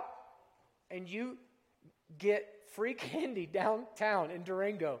go out and you get free candy downtown in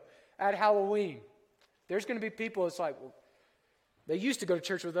Durango at Halloween, there's going to be people that's like, well, they used to go to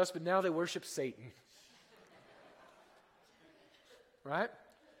church with us, but now they worship Satan. Right?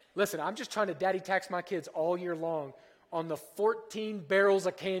 Listen, I'm just trying to daddy tax my kids all year long on the 14 barrels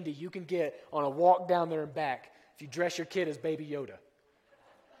of candy you can get on a walk down there and back if you dress your kid as Baby Yoda.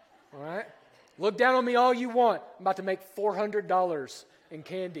 All right? Look down on me all you want. I'm about to make $400 in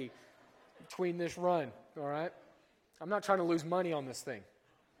candy between this run. All right? I'm not trying to lose money on this thing.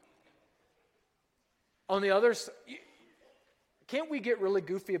 On the other side, can't we get really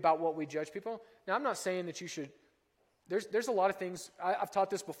goofy about what we judge people? Now, I'm not saying that you should. There's a lot of things. I've taught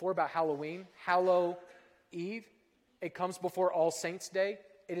this before about Halloween. Hallow Eve. It comes before All Saints Day.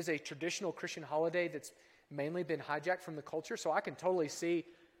 It is a traditional Christian holiday that's mainly been hijacked from the culture. So I can totally see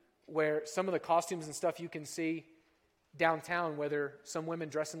where some of the costumes and stuff you can see downtown, whether some women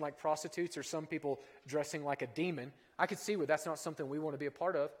dressing like prostitutes or some people dressing like a demon, I could see where that's not something we want to be a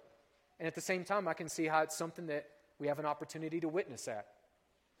part of. And at the same time, I can see how it's something that we have an opportunity to witness at.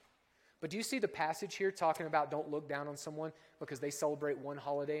 But do you see the passage here talking about don't look down on someone because they celebrate one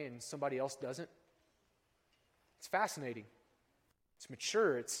holiday and somebody else doesn't? It's fascinating. It's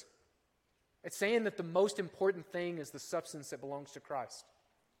mature. It's saying that the most important thing is the substance that belongs to Christ.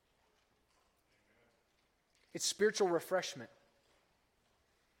 It's spiritual refreshment.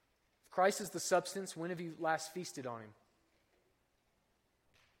 If Christ is the substance, when have you last feasted on Him?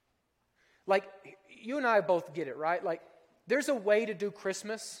 Like, you and I both get it, right? Like, there's a way to do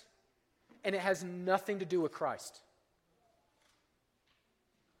Christmas, and it has nothing to do with Christ.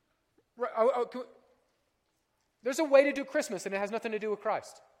 There's a way to do Christmas, and it has nothing to do with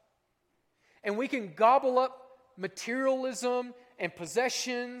Christ. And we can gobble up materialism and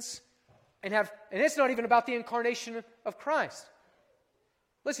possessions and it's not even about the incarnation of Christ.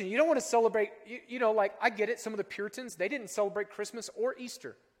 Listen, you don't want to celebrate, like, I get it, some of the Puritans, they didn't celebrate Christmas or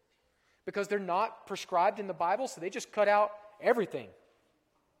Easter because they're not prescribed in the Bible, so they just cut out everything.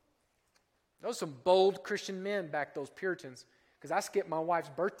 Those are some bold Christian men back, those Puritans, because I skipped my wife's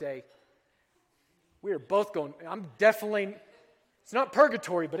birthday. We were both going, it's not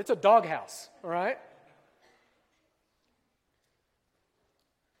purgatory, but it's a doghouse, all right?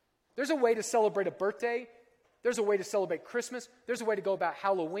 There's a way to celebrate a birthday. There's a way to celebrate Christmas. There's a way to go about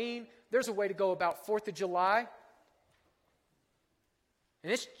Halloween. There's a way to go about 4th of July.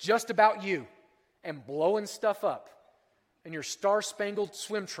 And it's just about you and blowing stuff up in your star-spangled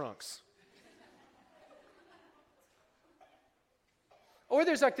swim trunks. Or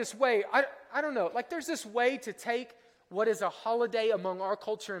there's like this way, I don't know, like there's this way to take what is a holiday among our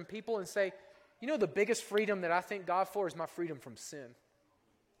culture and people and say, the biggest freedom that I thank God for is my freedom from sin.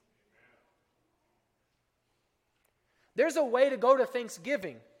 There's a way to go to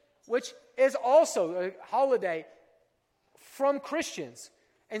Thanksgiving, which is also a holiday from Christians,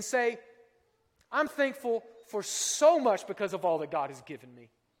 and say, I'm thankful for so much because of all that God has given me.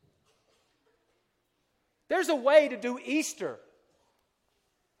 There's a way to do Easter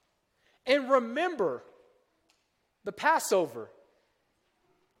and remember the Passover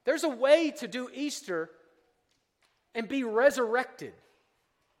There's a way to do Easter and be resurrected.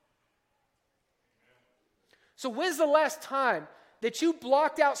 So when's the last time that you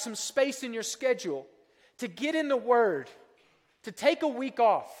blocked out some space in your schedule to get in the Word, to take a week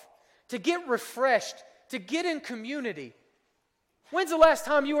off, to get refreshed, to get in community? When's the last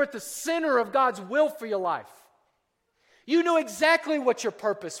time you were at the center of God's will for your life? You knew exactly what your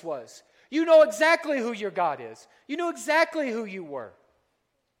purpose was. You know exactly who your God is. You know exactly who you were.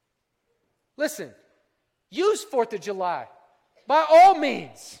 Listen, use 4th of July. By all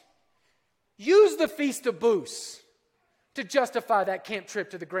means, use the Feast of Booths to justify that camp trip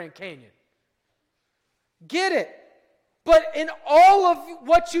to the Grand Canyon. Get it. But in all of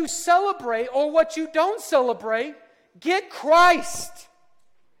what you celebrate or what you don't celebrate, get Christ.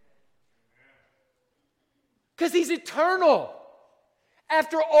 Because He's eternal.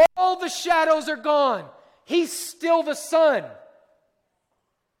 After all the shadows are gone, He's still the sun.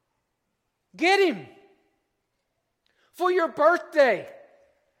 Get Him. For your birthday,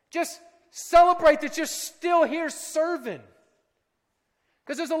 just celebrate that you're still here serving.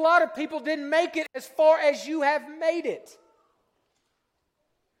 Because there's a lot of people didn't make it as far as you have made it.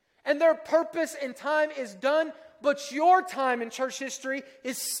 And their purpose and time is done, but your time in church history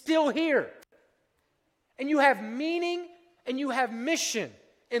is still here. And you have meaning and you have mission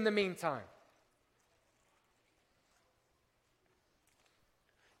in the meantime.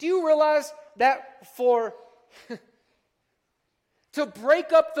 Do you realize that to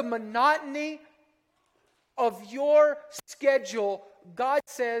break up the monotony of your schedule, God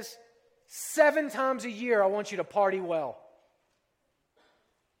says 7 times a year, I want you to party well.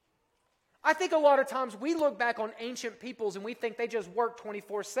 I think a lot of times we look back on ancient peoples and we think they just work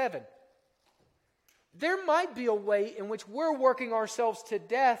 24/7. There might be a way in which we're working ourselves to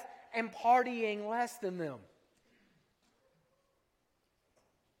death and partying less than them.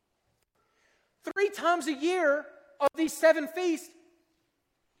 3 times a year of these 7 feasts,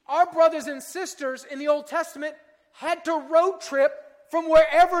 our brothers and sisters in the Old Testament had to road trip from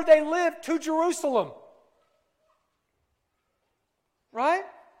wherever they lived to Jerusalem. Right?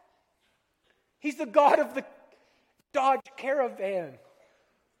 He's the God of the Dodge Caravan.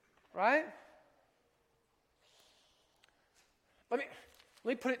 Right? Let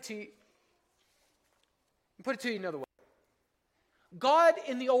me put it to you. Put it to you another way. God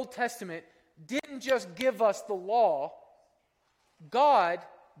in the Old Testament didn't just give us the law. God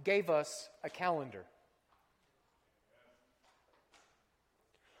gave us a calendar.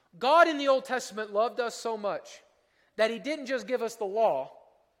 God in the Old Testament loved us so much that He didn't just give us the law,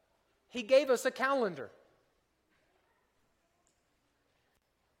 He gave us a calendar.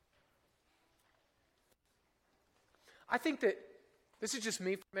 I think that, this is just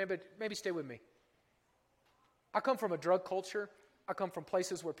me, maybe stay with me. I come from a drug culture. I come from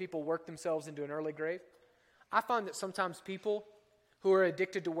places where people work themselves into an early grave. I find that sometimes people who are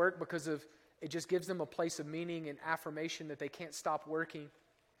addicted to work because of it just gives them a place of meaning and affirmation that they can't stop working,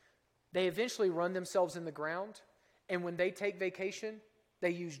 they eventually run themselves in the ground, and when they take vacation, they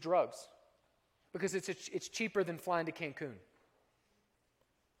use drugs because it's cheaper than flying to Cancun.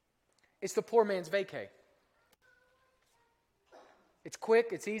 It's the poor man's vacay. It's quick,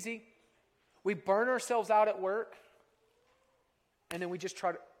 it's easy. We burn ourselves out at work, and then we just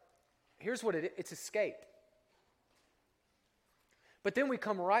try to, here's what it's escape. But then we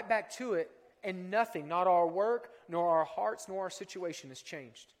come right back to it, and nothing, not our work, nor our hearts, nor our situation has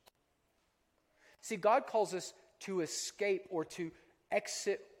changed. See, God calls us to escape or to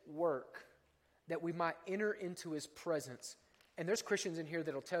exit work that we might enter into His presence. And there's Christians in here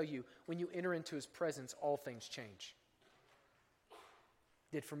that'll tell you, when you enter into His presence, all things change.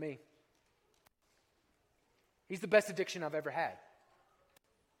 Did for me. He's the best addiction I've ever had.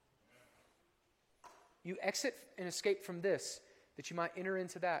 You exit and escape from this, that you might enter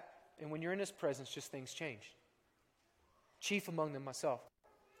into that. And when you're in His presence, just things change. Chief among them, myself.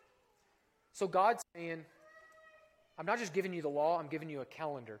 So God's saying, I'm not just giving you the law, I'm giving you a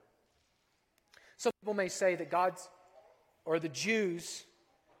calendar. Some people may say that God's, or the Jews,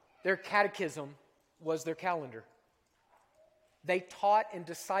 their catechism was their calendar. They taught and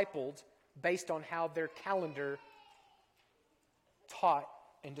discipled based on how their calendar taught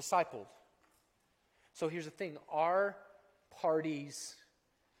and discipled. So here's the thing. Our parties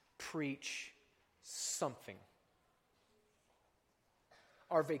preach something.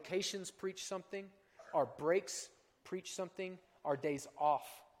 Our vacations preach something. Our breaks preach something. Our days off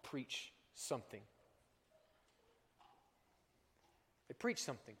preach something. They preach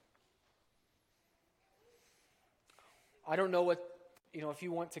something. I don't know if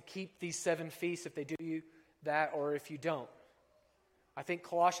you want to keep these 7 feasts, if they do you that, or if you don't. I think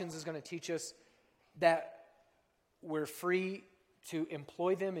Colossians is going to teach us that we're free to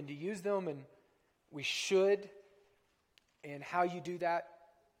employ them and to use them, and we should. And how you do that,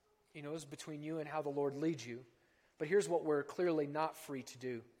 is between you and how the Lord leads you. But here's what we're clearly not free to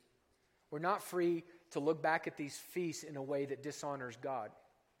do. We're not free to look back at these feasts in a way that dishonors God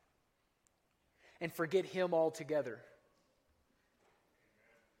and forget Him altogether.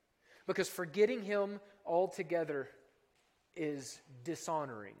 Because forgetting Him altogether is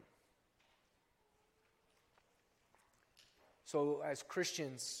dishonoring. So as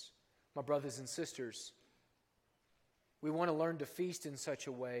Christians, my brothers and sisters, we want to learn to feast in such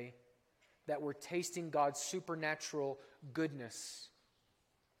a way that we're tasting God's supernatural goodness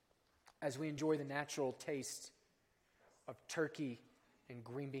as we enjoy the natural taste of turkey and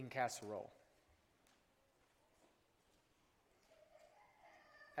green bean casserole.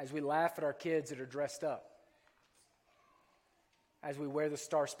 As we laugh at our kids that are dressed up. As we wear the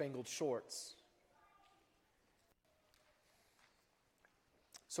star-spangled shorts.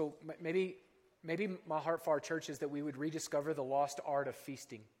 So maybe my heart for our church is that we would rediscover the lost art of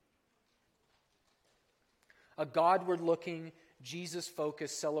feasting. A Godward-looking,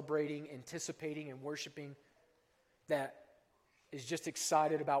 Jesus-focused, celebrating, anticipating, and worshiping that is just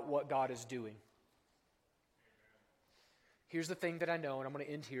excited about what God is doing. Here's the thing that I know, and I'm going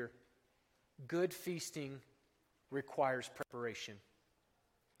to end here. Good feasting requires preparation.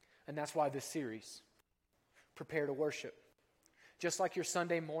 And that's why this series, Prepare to Worship. Just like your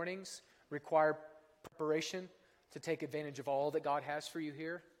Sunday mornings require preparation to take advantage of all that God has for you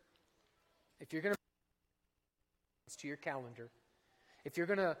here, if you're going to your calendar, if you're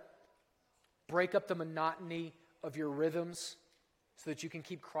going to break up the monotony of your rhythms so that you can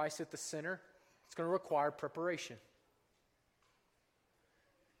keep Christ at the center, it's going to require preparation.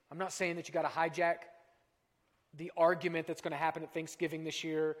 I'm not saying that you got to hijack the argument that's going to happen at Thanksgiving this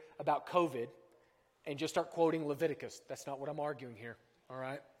year about COVID and just start quoting Leviticus. That's not what I'm arguing here, all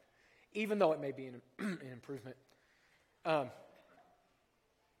right? Even though it may be an improvement.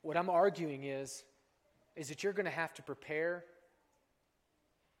 What I'm arguing is that you're going to have to prepare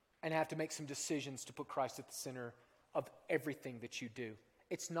and have to make some decisions to put Christ at the center of everything that you do.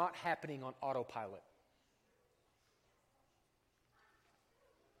 It's not happening on autopilot.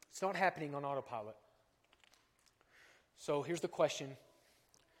 It's not happening on autopilot. So here's the question.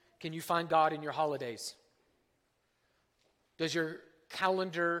 Can you find God in your holidays? Does your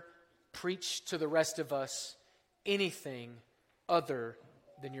calendar preach to the rest of us anything other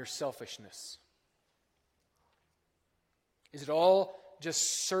than your selfishness? Is it all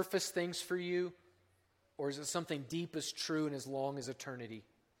just surface things for you? Or is it something deep as true and as long as eternity?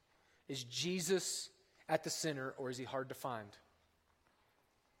 Is Jesus at the center, or is He hard to find?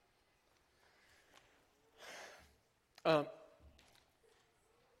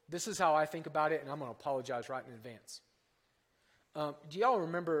 This is how I think about it, and I'm going to apologize right in advance. Do y'all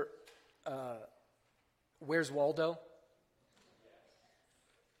remember Where's Waldo?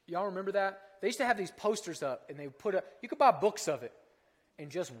 Y'all remember that? They used to have these posters up, and they would you could buy books of it and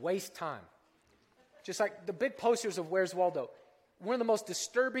just waste time. Just like the big posters of Where's Waldo. One of the most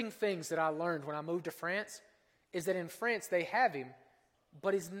disturbing things that I learned when I moved to France is that in France they have him,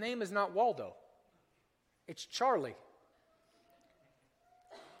 but his name is not Waldo. It's Charlie.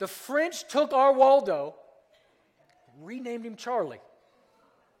 The French took our Waldo, renamed him Charlie.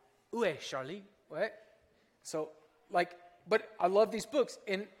 Où est Charlie? What? So, but I love these books.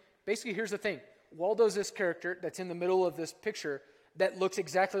 And basically, here's the thing. Waldo's this character that's in the middle of this picture that looks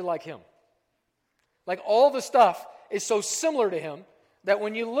exactly like him. Like all the stuff is so similar to him that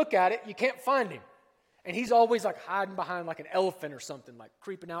when you look at it, you can't find him. And he's always like hiding behind like an elephant or something, like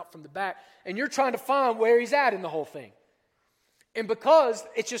creeping out from the back. And you're trying to find where he's at in the whole thing. And because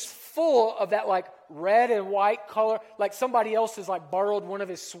it's just full of that like red and white color, like somebody else has like borrowed one of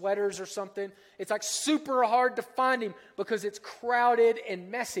his sweaters or something, it's like super hard to find him because it's crowded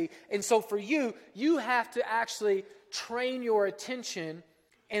and messy. And so for you have to actually train your attention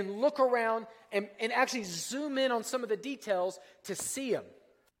and look around and actually zoom in on some of the details to see him.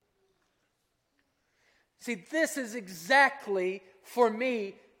 See, this is exactly, for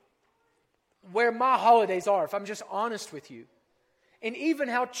me, where my holidays are, if I'm just honest with you. And even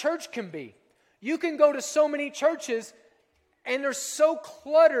how church can be. You can go to so many churches and they're so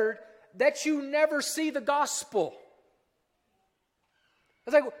cluttered that you never see the gospel.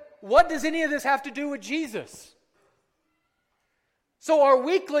 It's like, what does any of this have to do with Jesus? So our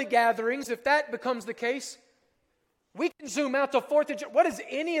weekly gatherings, if that becomes the case, we can zoom out to 4th of July. What does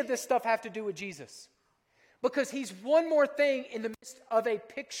any of this stuff have to do with Jesus? Because He's one more thing in the midst of a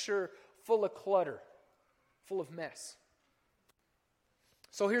picture full of clutter, full of mess.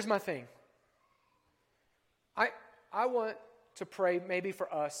 So here's my thing. I want to pray maybe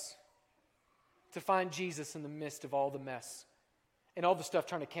for us to find Jesus in the midst of all the mess and all the stuff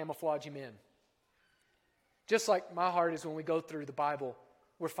trying to camouflage him in. Just like my heart is when we go through the Bible,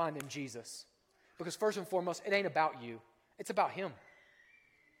 we're finding Jesus. Because first and foremost, it ain't about you. It's about him.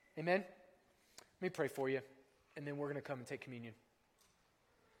 Amen? Let me pray for you, and then we're going to come and take communion.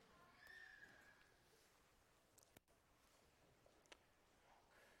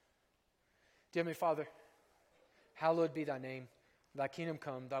 Dear Heavenly Father, hallowed be thy name. Thy kingdom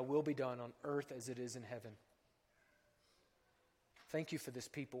come, thy will be done on earth as it is in heaven. Thank you for this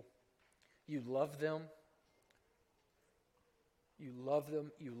people. You love them. You love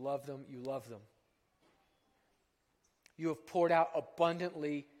them, you love them, you love them. You have poured out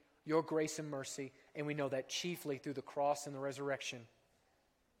abundantly your grace and mercy, and we know that chiefly through the cross and the resurrection.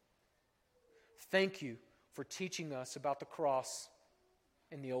 Thank you for teaching us about the cross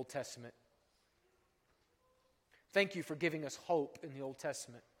in the Old Testament. Thank you for giving us hope in the Old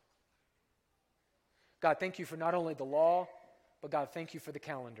Testament. God, thank you for not only the law, but God, thank you for the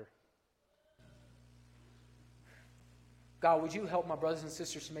calendar. God, would you help my brothers and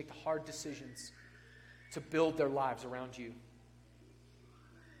sisters to make the hard decisions to build their lives around you,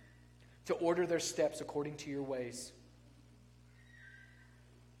 to order their steps according to your ways,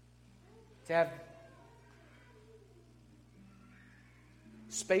 to have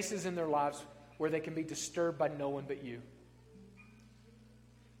spaces in their lives where they can be disturbed by no one but you.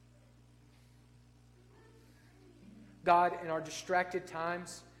 God, in our distracted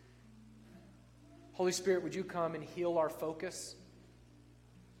times, Holy Spirit, would you come and heal our focus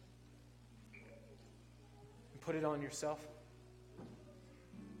and put it on yourself?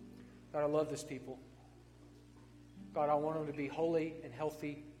 God, I love this people. God, I want them to be holy and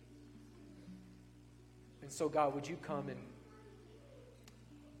healthy. And so, God, would you come and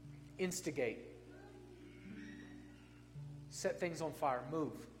instigate, set things on fire,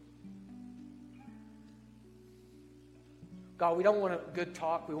 move. God, we don't want a good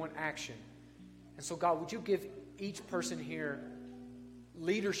talk, we want action. And so, God, would you give each person here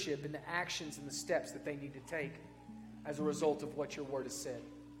leadership in the actions and the steps that they need to take as a result of what your word has said.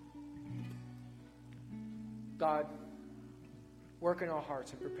 God, work in our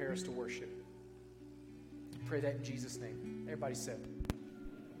hearts and prepare us to worship. I pray that in Jesus' name. Everybody said.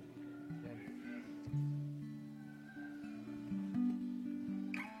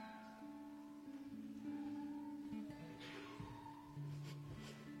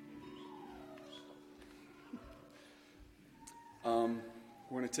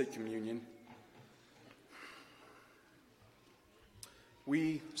 We're going to take communion.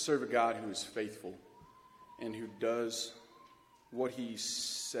 We serve a God who is faithful and who does what he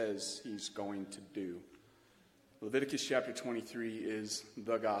says he's going to do. Leviticus chapter 23 is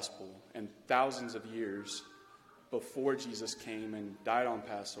the gospel, and thousands of years before Jesus came and died on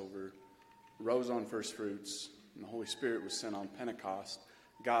Passover, rose on first fruits, and the Holy Spirit was sent on Pentecost,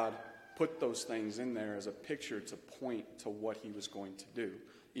 God put those things in there as a picture to point to what he was going to do.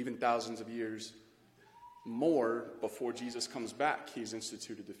 Even thousands of years more before Jesus comes back, he's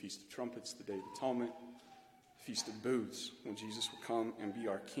instituted the Feast of Trumpets, the Day of Atonement, the Feast of Booths, when Jesus will come and be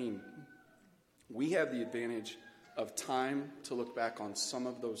our King. We have the advantage of time to look back on some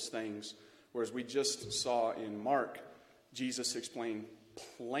of those things, whereas we just saw in Mark, Jesus explained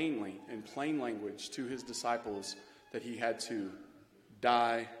plainly, in plain language, to his disciples that he had to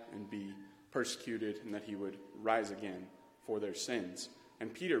die and be persecuted and that he would rise again for their sins.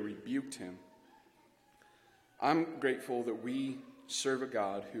 And Peter rebuked him. I'm grateful that we serve a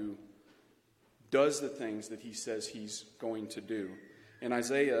God who does the things that he says he's going to do. In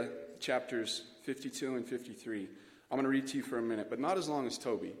Isaiah chapters 52 and 53, I'm going to read to you for a minute, but not as long as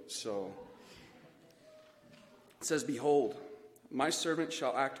Toby. So it says, "Behold, my servant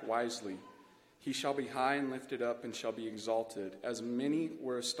shall act wisely. He shall be high and lifted up and shall be exalted. As many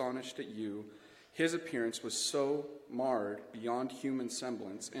were astonished at you, his appearance was so marred beyond human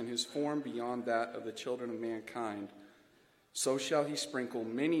semblance, and his form beyond that of the children of mankind. So shall he sprinkle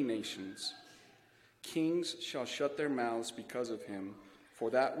many nations. Kings shall shut their mouths because of him, for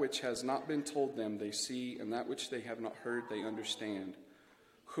that which has not been told them they see, and that which they have not heard they understand.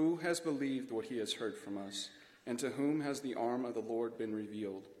 Who has believed what he has heard from us, and to whom has the arm of the Lord been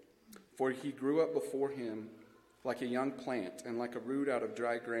revealed? For he grew up before him like a young plant, and like a root out of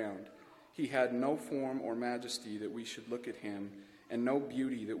dry ground. He had no form or majesty that we should look at him, and no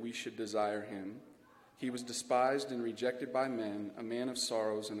beauty that we should desire him. He was despised and rejected by men, a man of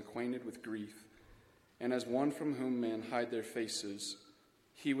sorrows and acquainted with grief. And as one from whom men hide their faces,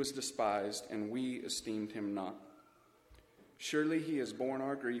 he was despised, and we esteemed him not. Surely he has borne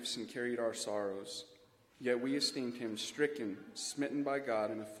our griefs and carried our sorrows. Yet we esteemed him stricken, smitten by God,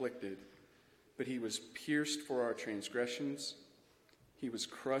 and afflicted. But he was pierced for our transgressions. He was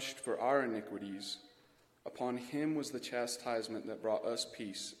crushed for our iniquities. Upon him was the chastisement that brought us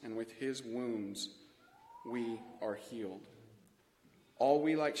peace, and with his wounds we are healed. All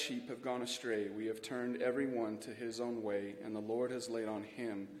we like sheep have gone astray. We have turned every one to his own way, and the Lord has laid on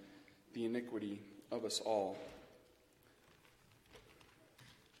him the iniquity of us all.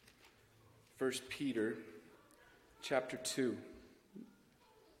 1 Peter chapter 2.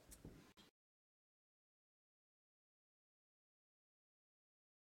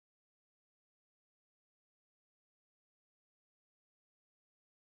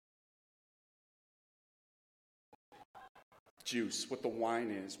 Juice, what the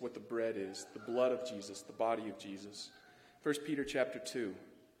wine is, what the bread is, the blood of Jesus, the body of Jesus. 1 Peter chapter 2.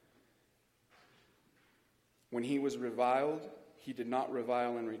 When he was reviled, he did not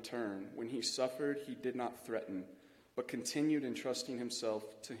revile in return. When he suffered, he did not threaten, but continued entrusting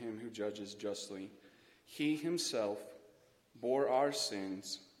himself to him who judges justly. He himself bore our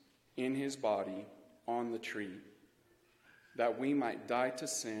sins in his body on the tree, that we might die to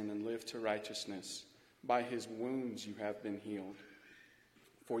sin and live to righteousness. By his wounds you have been healed.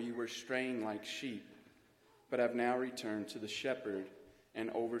 For you were straying like sheep, but have now returned to the shepherd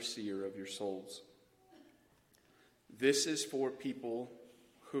and overseer of your souls. This is for people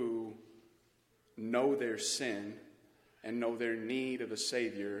who know their sin and know their need of a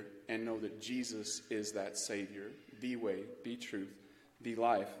Savior and know that Jesus is that Savior, the way, the truth, the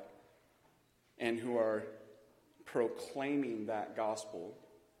life, and who are proclaiming that gospel,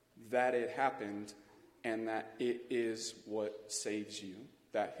 that it happened and that it is what saves you,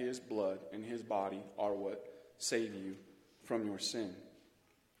 that his blood and his body are what save you from your sin.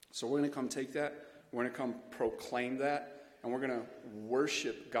 So we're going to come take that. We're going to come proclaim that, and we're going to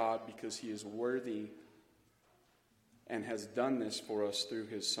worship God because he is worthy and has done this for us through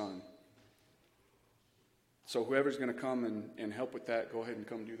his Son. So whoever's going to come and help with that, go ahead and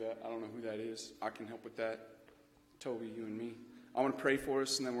come do that. I don't know who that is. I can help with that. Toby, you and me. I want to pray for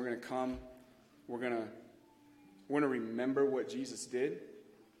us, and then we're going to come. We're going to remember what Jesus did.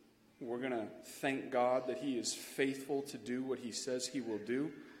 We're going to thank God that he is faithful to do what he says he will do,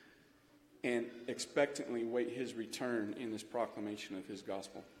 and expectantly wait his return in this proclamation of his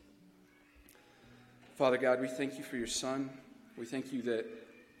gospel. Father God, we thank you for your Son. We thank you that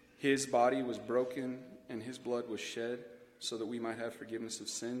his body was broken and his blood was shed so that we might have forgiveness of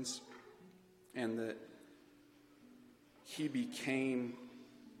sins, and that he became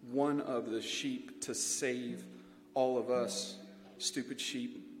one of the sheep to save all of us stupid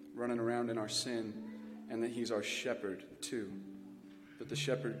sheep running around in our sin, and that he's our shepherd too. That the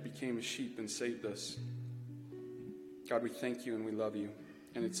shepherd became a sheep and saved us. God, we thank you and we love you.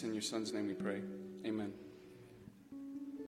 And it's in your Son's name we pray. Amen.